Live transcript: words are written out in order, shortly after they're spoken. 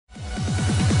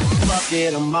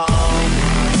get them all.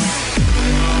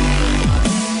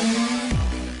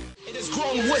 It has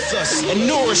grown with us and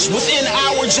nourished within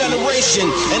our generation.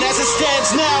 And as it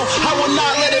stands now, I will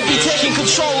not let it be taken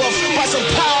control of by some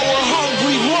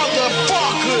power-hungry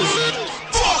motherfuckers.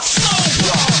 Fuck Snoop!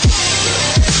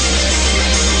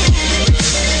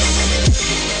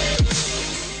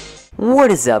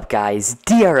 What is up, guys?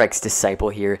 DRX Disciple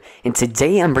here, and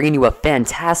today I'm bringing you a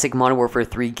fantastic Modern Warfare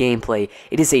 3 gameplay.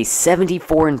 It is a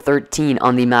 74-13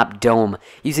 on the map Dome,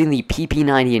 using the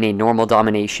PP90 in a normal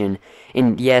domination.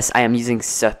 And yes, I am using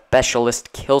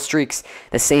specialist kill streaks,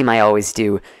 the same I always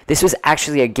do. This was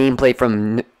actually a gameplay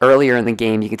from earlier in the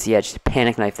game. You can see I just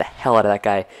panic knifed the hell out of that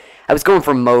guy. I was going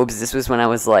for mobs. This was when I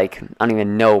was like, I don't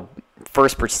even know,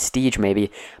 first prestige maybe,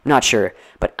 I'm not sure,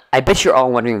 but I bet you're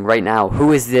all wondering right now,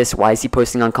 who is this? Why is he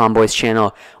posting on Conboy's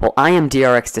channel? Well, I am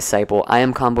DRX Disciple. I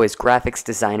am Conboy's graphics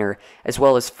designer, as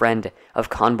well as friend of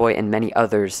Conboy and many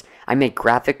others. I make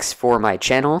graphics for my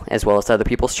channel, as well as other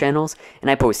people's channels, and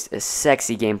I post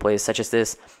sexy gameplays such as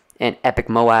this, and epic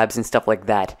Moabs and stuff like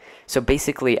that. So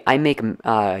basically, I make,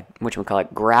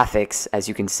 graphics, as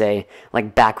you can say,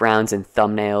 like backgrounds and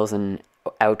thumbnails and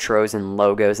outros and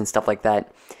logos and stuff like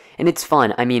that. And it's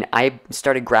fun. I mean, I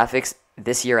started graphics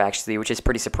this year, actually, which is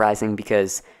pretty surprising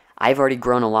because I've already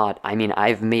grown a lot. I mean,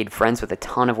 I've made friends with a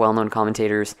ton of well-known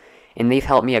commentators, and they've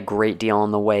helped me a great deal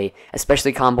on the way,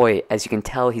 especially Conboy. As you can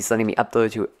tell, he's letting me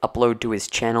upload to his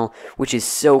channel, which is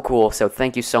so cool. So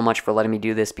thank you so much for letting me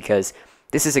do this, because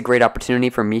this is a great opportunity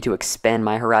for me to expand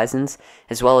my horizons,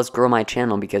 as well as grow my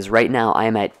channel, because right now I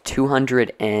am at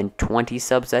 220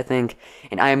 subs, I think,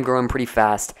 and I am growing pretty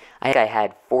fast. I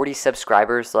had 40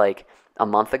 subscribers like a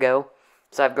month ago,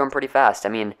 so I've grown pretty fast. I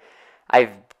mean,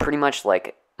 I've pretty much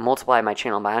like multiplied my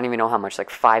channel, but I don't even know how much, like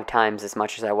 5 times as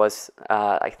much as I was,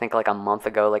 I think like a month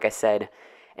ago, like I said.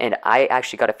 And I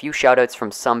actually got a few shoutouts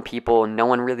from some people, no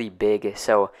one really big,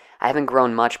 so I haven't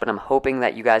grown much, but I'm hoping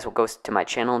that you guys will go to my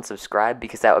channel and subscribe,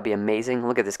 because that would be amazing.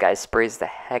 Look at this guy, sprays the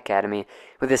heck out of me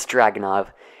with this Dragunov.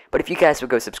 But if you guys would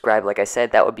go subscribe, like I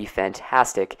said, that would be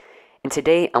fantastic. And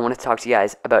today, I want to talk to you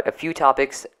guys about a few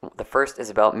topics. The first is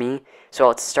about me, so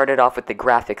I'll start it off with the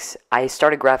graphics. I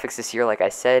started graphics this year, like I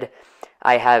said.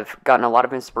 I have gotten a lot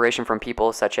of inspiration from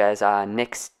people such as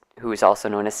Nix, who is also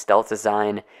known as Stealth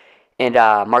Design, and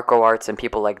Marco Arts and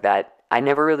people like that. I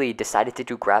never really decided to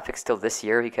do graphics till this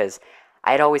year, because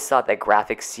I had always thought that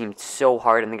graphics seemed so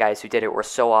hard and the guys who did it were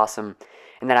so awesome,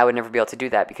 and that I would never be able to do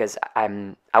that because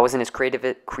I wasn't as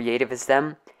creative as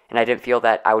them, and I didn't feel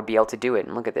that I would be able to do it.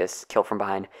 And look at this, kill from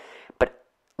behind. But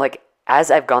like, as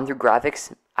I've gone through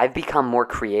graphics, I've become more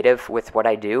creative with what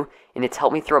I do, and it's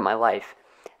helped me throughout my life.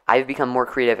 I've become more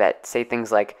creative at, say,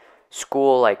 things like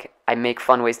school, like I make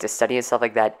fun ways to study and stuff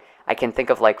like that. I can think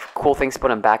of like cool things to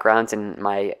put on backgrounds and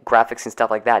my graphics and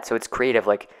stuff like that. So it's creative.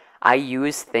 Like, I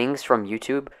use things from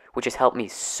YouTube, which has helped me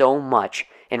so much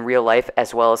in real life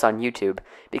as well as on YouTube.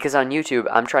 Because on YouTube,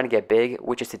 I'm trying to get big,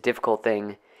 which is a difficult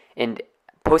thing. And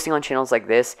posting on channels like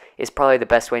this is probably the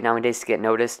best way nowadays to get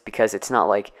noticed, because it's not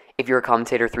like if you're a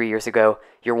commentator 3 years ago,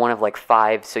 you're one of like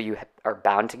 5, so you are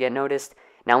bound to get noticed.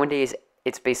 Nowadays,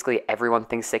 it's basically everyone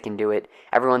thinks they can do it.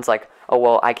 Everyone's like, oh,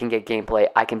 well, I can get gameplay,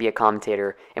 I can be a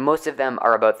commentator. And most of them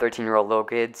are about 13-year-old little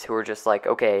kids who are just like,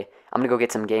 okay, I'm going to go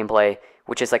get some gameplay,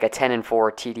 which is like a 10 and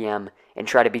 4 TDM, and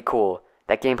try to be cool.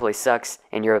 That gameplay sucks,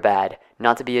 and you're bad.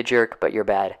 Not to be a jerk, but you're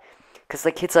bad. Because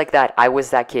like kids like that, I was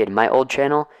that kid. My old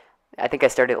channel, I think I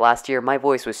started last year, my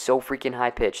voice was so freaking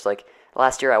high-pitched. Like,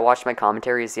 last year I watched my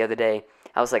commentaries the other day.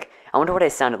 I was like, I wonder what I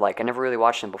sounded like. I never really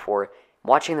watched them before.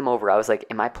 Watching them over, I was like,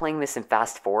 am I playing this in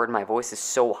fast forward? My voice is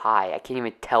so high, I can't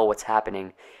even tell what's happening.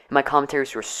 And my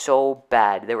commentaries were so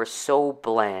bad. They were so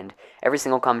bland. Every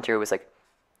single commentary was like,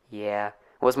 yeah.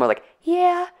 It was more like,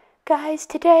 yeah, guys,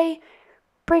 today,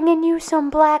 bringing you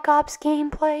some Black Ops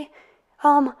gameplay,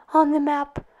 on the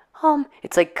map,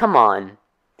 It's like, come on.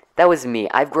 That was me.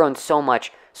 I've grown so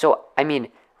much. So, I mean,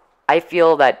 I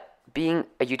feel that being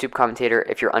a YouTube commentator,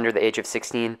 if you're under the age of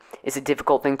 16, is a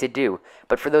difficult thing to do.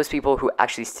 But for those people who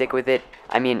actually stick with it,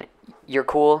 I mean, you're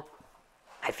cool.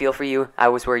 I feel for you. I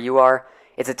was where you are.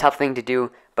 It's a tough thing to do,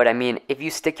 but I mean, if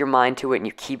you stick your mind to it and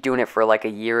you keep doing it for like a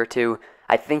year or two,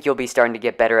 I think you'll be starting to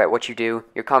get better at what you do.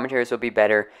 Your commentaries will be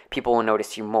better. People will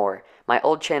notice you more. My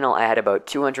old channel, I had about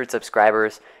 200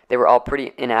 subscribers. They were all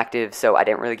pretty inactive, so I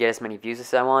didn't really get as many views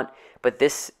as I want. But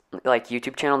this like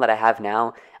YouTube channel that I have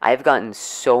now, I've gotten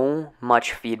so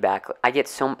much feedback. I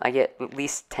get at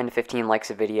least 10 to 15 likes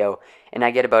a video, and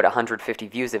I get about 150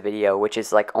 views a video, which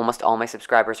is like almost all my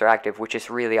subscribers are active, which is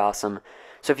really awesome.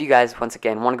 So if you guys, once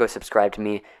again, want to go subscribe to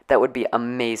me, that would be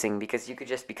amazing, because you could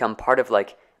just become part of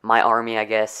like my army, I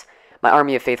guess. my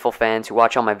army of faithful fans who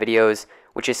watch all my videos,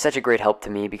 which is such a great help to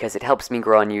me because it helps me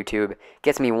grow on YouTube,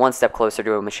 gets me one step closer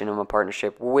to a Machinima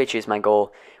partnership, which is my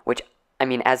goal, which, I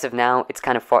mean, as of now, it's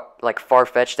kind of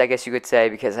far-fetched, I guess you could say,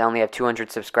 because I only have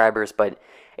 200 subscribers, but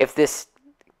if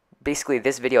basically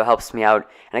this video helps me out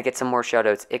and I get some more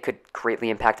shoutouts, it could greatly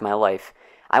impact my life.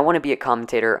 I want to be a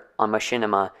commentator on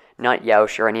Machinima, not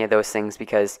Yoush or any of those things,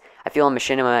 because I feel on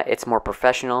Machinima it's more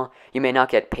professional. You may not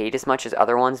get paid as much as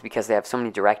other ones because they have so many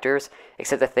directors,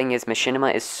 except the thing is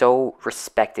Machinima is so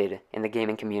respected in the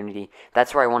gaming community.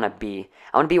 That's where I want to be.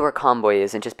 I want to be where Convoy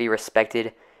is and just be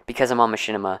respected because I'm on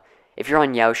Machinima. If you're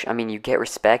on Yoush, I mean, you get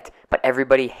respect, but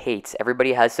everybody hates.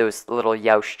 Everybody has those little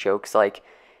Yoush jokes, like,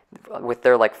 with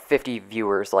their, like, 50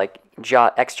 viewers, like,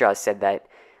 Xjaws said that.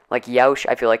 Like, Yoush,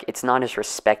 I feel like it's not as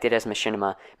respected as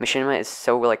Machinima. Machinima is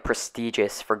so, like,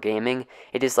 prestigious for gaming.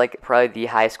 It is, like, probably the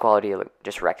highest quality, like,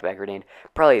 just wrecked by a grenade,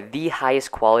 probably the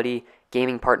highest quality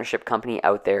gaming partnership company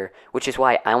out there, which is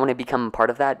why I want to become a part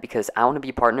of that, because I want to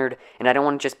be partnered, and I don't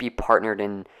want to just be partnered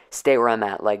and stay where I'm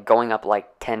at, like, going up, like,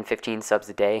 10, 15 subs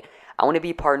a day. I want to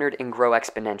be partnered and grow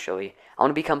exponentially. I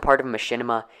want to become part of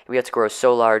Machinima, and we have to grow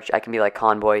so large, I can be like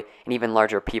Convoy, and even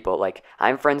larger people. Like,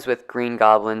 I'm friends with Green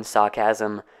Goblin,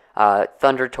 Sarcasm,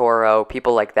 Thunder Toro,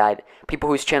 people like that, people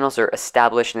whose channels are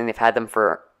established and they've had them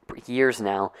for years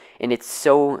now, and it's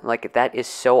so, like, that is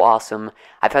so awesome.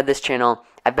 I've had this channel,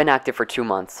 I've been active for 2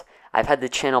 months. I've had the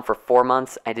channel for 4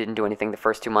 months. I didn't do anything the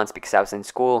first 2 months because I was in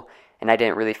school, and I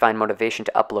didn't really find motivation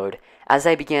to upload. As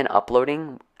I began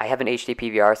uploading, I have an HD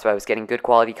PVR, so I was getting good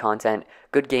quality content,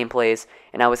 good gameplays,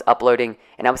 and I was uploading,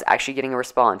 and I was actually getting a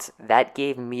response. That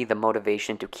gave me the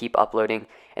motivation to keep uploading,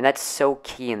 and that's so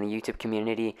key in the YouTube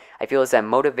community. I feel as that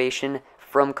motivation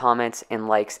from comments and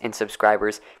likes and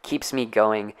subscribers keeps me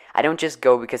going. I don't just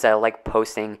go because I like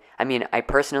posting. I mean, I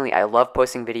love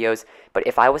posting videos, but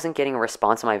if I wasn't getting a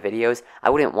response on my videos, I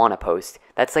wouldn't want to post.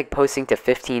 That's like posting to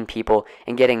 15 people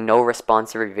and getting no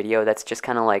response every video. That's just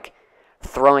kind of like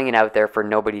throwing it out there for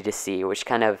nobody to see, which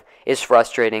kind of is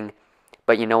frustrating.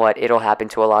 But you know what? It'll happen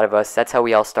to a lot of us. That's how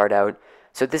we all start out.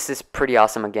 So this is pretty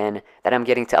awesome again that I'm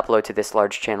getting to upload to this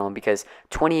large channel, because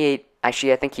 28,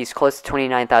 actually I think he's close to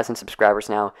 29,000 subscribers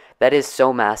now. That is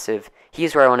so massive.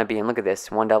 He's where I want to be, and look at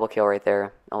this. One double kill right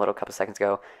there a little couple seconds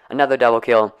ago. Another double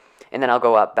kill, and then I'll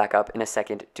go back up in a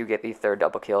second to get the third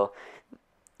double kill.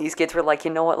 These kids were like,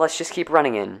 you know what, let's just keep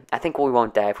running in. I think we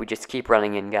won't die if we just keep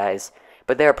running in, guys.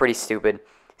 But they're pretty stupid.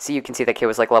 See, you can see that kid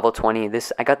was like level 20.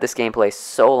 I got this gameplay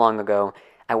so long ago.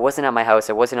 I wasn't at my house,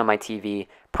 I wasn't on my TV.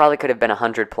 Probably could have been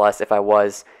 100 plus if I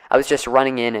was. I was just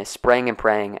running in, spraying and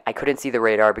praying. I couldn't see the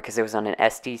radar because it was on an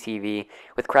SD TV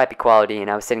with crappy quality and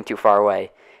I was sitting too far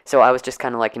away. So I was just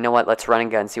kind of like, you know what, let's run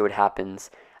and gun and see what happens.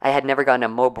 I had never gotten a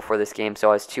MOAB before this game,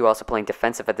 so I was also playing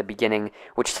defensive at the beginning,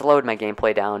 which slowed my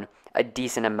gameplay down a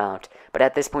decent amount. But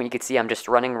at this point you can see I'm just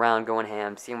running around, going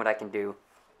ham, seeing what I can do.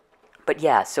 But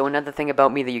yeah, so another thing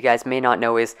about me that you guys may not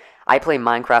know is I play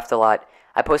Minecraft a lot.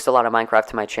 I post a lot of Minecraft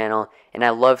to my channel, and I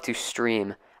love to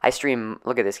stream. I stream,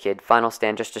 look at this kid, Final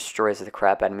Stand just destroys the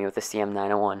crap out of me with the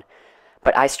CM901.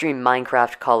 But I stream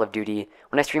Minecraft, Call of Duty.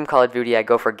 When I stream Call of Duty, I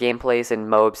go for gameplays and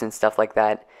MOABs and stuff like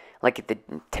that. Like the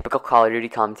typical Call of Duty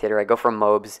commentator, I go for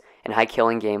MOABs and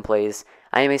high-killing gameplays.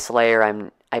 I am a Slayer,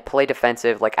 I play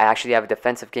defensive, like I actually have a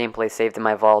defensive gameplay saved in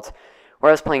my vault, where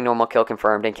I was playing normal kill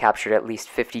confirmed and captured at least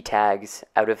 50 tags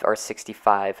out of our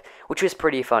 65, which was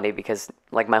pretty funny because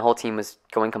like my whole team was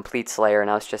going complete Slayer and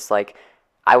I was just like,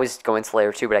 I was going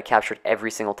Slayer too, but I captured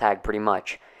every single tag pretty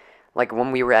much. Like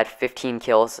when we were at 15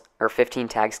 kills or 15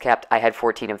 tags capped, I had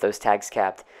 14 of those tags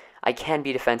capped. I can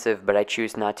be defensive, but I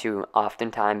choose not to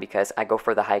oftentimes because I go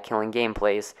for the high killing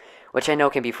gameplays, which I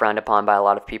know can be frowned upon by a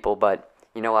lot of people, but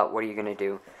you know what are you going to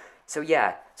do? So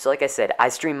yeah, so like I said, I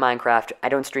stream Minecraft. I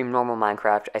don't stream normal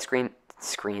Minecraft. I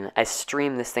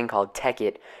stream this thing called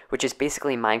Tekkit, which is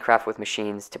basically Minecraft with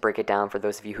machines. To break it down for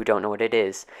those of you who don't know what it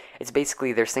is, it's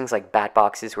basically, there's things like bat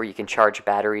boxes where you can charge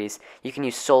batteries. You can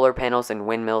use solar panels and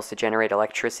windmills to generate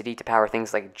electricity to power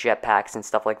things like jetpacks and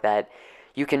stuff like that.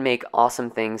 You can make awesome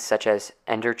things such as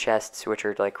ender chests, which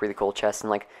are like really cool chests, and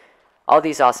like all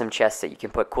these awesome chests that you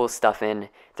can put cool stuff in.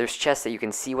 There's chests that you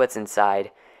can see what's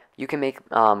inside. You can make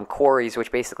quarries,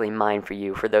 which basically mine for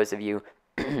you, for those of you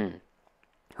who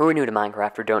are new to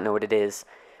Minecraft or don't know what it is,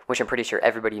 which I'm pretty sure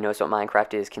everybody knows what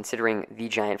Minecraft is, considering the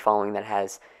giant following that it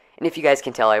has. And if you guys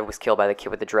can tell, I was killed by the kid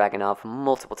with the Dragunov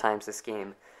multiple times this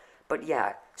game. But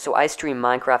yeah, so I stream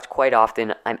Minecraft quite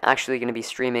often. I'm actually going to be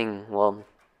streaming, well,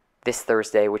 this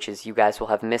Thursday, which is, you guys will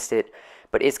have missed it,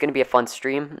 but it's going to be a fun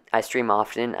stream. I stream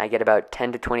often. I get about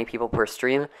 10 to 20 people per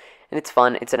stream, and it's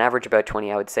fun. It's an average about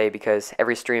 20, I would say, because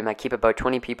every stream I keep about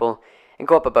 20 people, and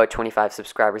go up about 25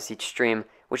 subscribers each stream,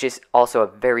 which is also a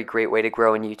very great way to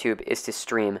grow in YouTube, is to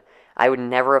stream. I would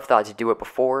never have thought to do it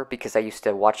before because I used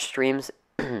to watch streams,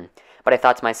 but I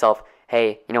thought to myself,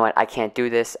 hey, you know what, I can't do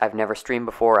this, I've never streamed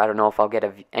before, I don't know if I'll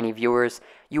get any viewers.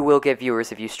 You will get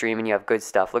viewers if you stream and you have good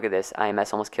stuff. Look at this,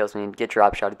 IMS almost kills me, get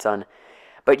drop shot, it's done.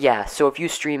 But yeah, so if you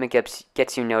stream, it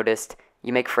gets you noticed,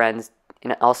 you make friends,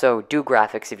 and also do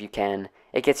graphics if you can.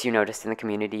 It gets you noticed in the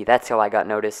community. That's how I got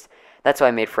noticed. That's how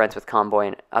I made friends with Convoy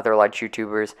and other large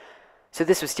YouTubers. So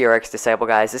this was DRX Disciple,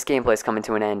 guys. This gameplay is coming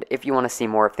to an end. If you want to see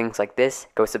more of things like this,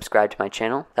 go subscribe to my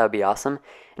channel. That would be awesome.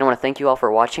 And I want to thank you all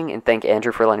for watching, and thank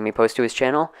Andrew for letting me post to his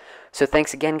channel. So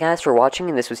thanks again, guys, for watching,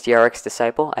 and this was DRX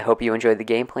Disciple. I hope you enjoyed the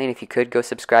gameplay, and if you could, go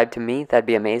subscribe to me. That'd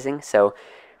be amazing. So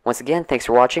once again, thanks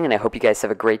for watching, and I hope you guys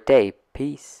have a great day.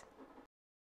 Peace.